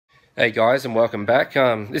Hey guys, and welcome back.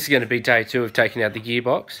 This is going to be day 2 of taking out the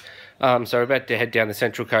gearbox. So we're about to head down the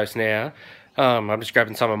Central Coast now. I'm just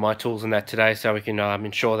grabbing some of my tools and that today so we can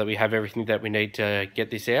ensure that we have everything that we need to get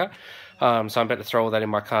this out. So I'm about to throw all that in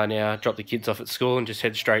my car now, drop the kids off at school and just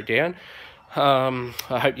head straight down.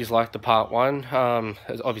 I hope you liked the part 1.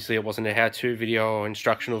 Obviously it wasn't a how-to video or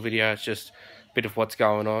instructional video, it's just a bit of what's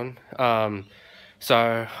going on. So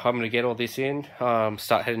I'm going to get all this in,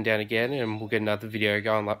 start heading down again, and we'll get another video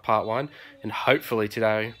going like part 1. And hopefully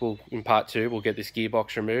today, in part 2, we'll get this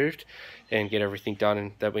gearbox removed and get everything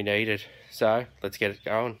done that we needed. So let's get it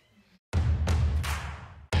going.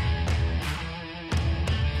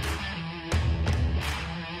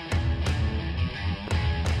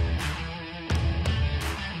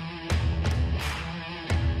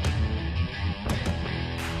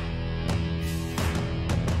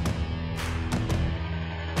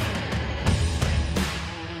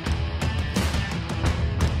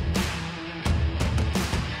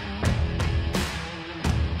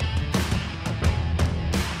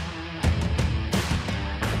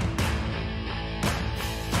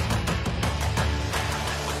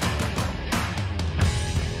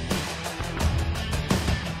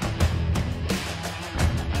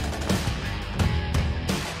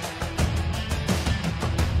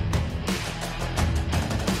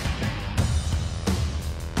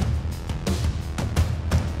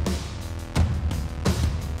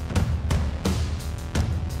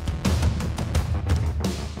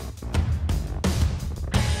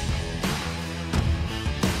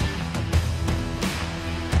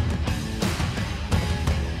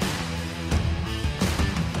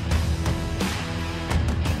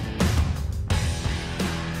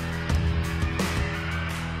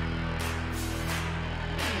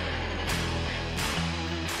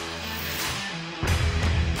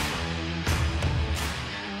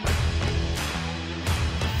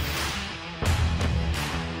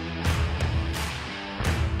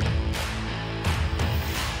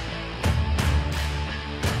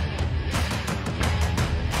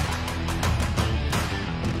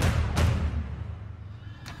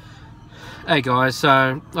 Hey guys,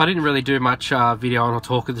 so I didn't really do much video or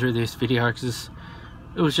talking through this video because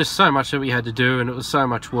it was just so much that we had to do, and it was so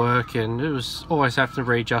much work, and it was always having to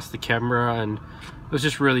readjust the camera, and it was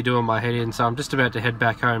just really doing my head in. So I'm just about to head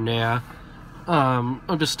back home now.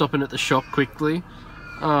 I'm just stopping at the shop quickly,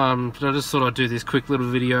 but I just thought I'd do this quick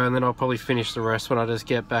little video, and then I'll probably finish the rest when I just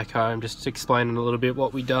get back home, just explaining a little bit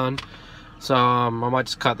what we done. So I might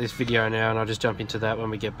just cut this video now and I'll just jump into that when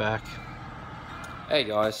we get back. Hey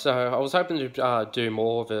guys, so I was hoping to do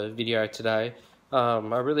more of a video today. I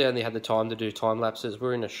really only had the time to do time lapses.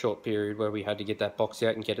 We're in a short period where we had to get that box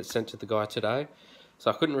out and get it sent to the guy today. So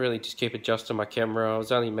I couldn't really just keep adjusting my camera. It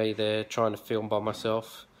was only me there trying to film by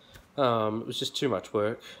myself. It was just too much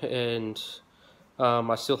work, and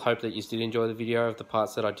I still hope that you did enjoy the video of the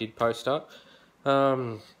parts that I did post up.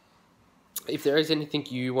 If there is anything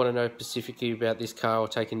you want to know specifically about this car or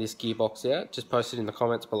taking this gearbox out, just post it in the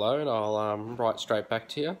comments below and I'll write straight back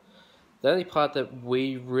to you. The only part that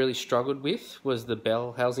we really struggled with was the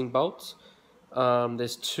bell housing bolts.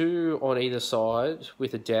 There's 2 on either side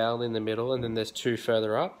with a dowel in the middle, and then there's 2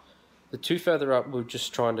 further up. The 2 further up, we're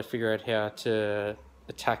just trying to figure out how to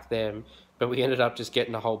attack them, but we ended up just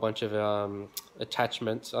getting a whole bunch of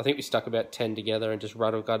attachments. I think we stuck about 10 together and just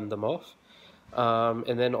rattle gunned them off.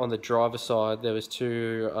 And then on the driver's side there was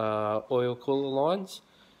 2 oil cooler lines,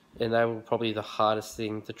 and they were probably the hardest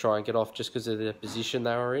thing to try and get off just because of the position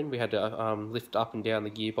they were in. We had to lift up and down the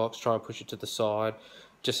gearbox, try and push it to the side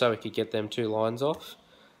just so we could get them 2 lines off.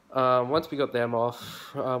 Once we got them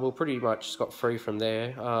off, we were pretty much scot-free from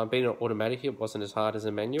there. Being an automatic, it wasn't as hard as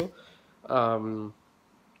a manual.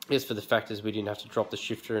 As for the fact is we didn't have to drop the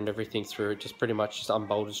shifter and everything through, it just pretty much just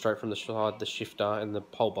unbolted straight from the side, the shifter, and the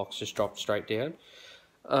pole box just dropped straight down.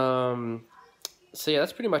 So yeah,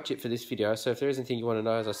 that's pretty much it for this video. So if there is anything you want to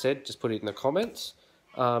know, as I said, just put it in the comments.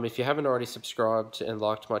 If you haven't already subscribed and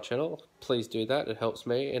liked my channel, please do that. It helps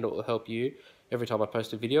me and it will help you. Every time I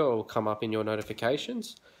post a video, it will come up in your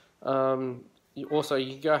notifications. Also,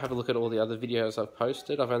 you can go have a look at all the other videos I've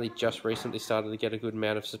posted. I've only just recently started to get a good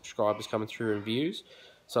amount of subscribers coming through and views.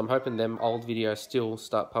 So I'm hoping them old videos still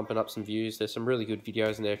start pumping up some views. There's some really good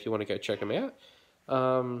videos in there if you want to go check them out.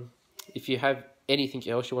 If you have anything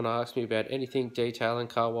else you want to ask me about anything detailing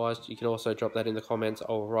car-wise, you can also drop that in the comments.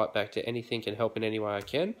 I'll write back to anything and help in any way I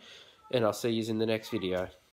can. And I'll see you in the next video.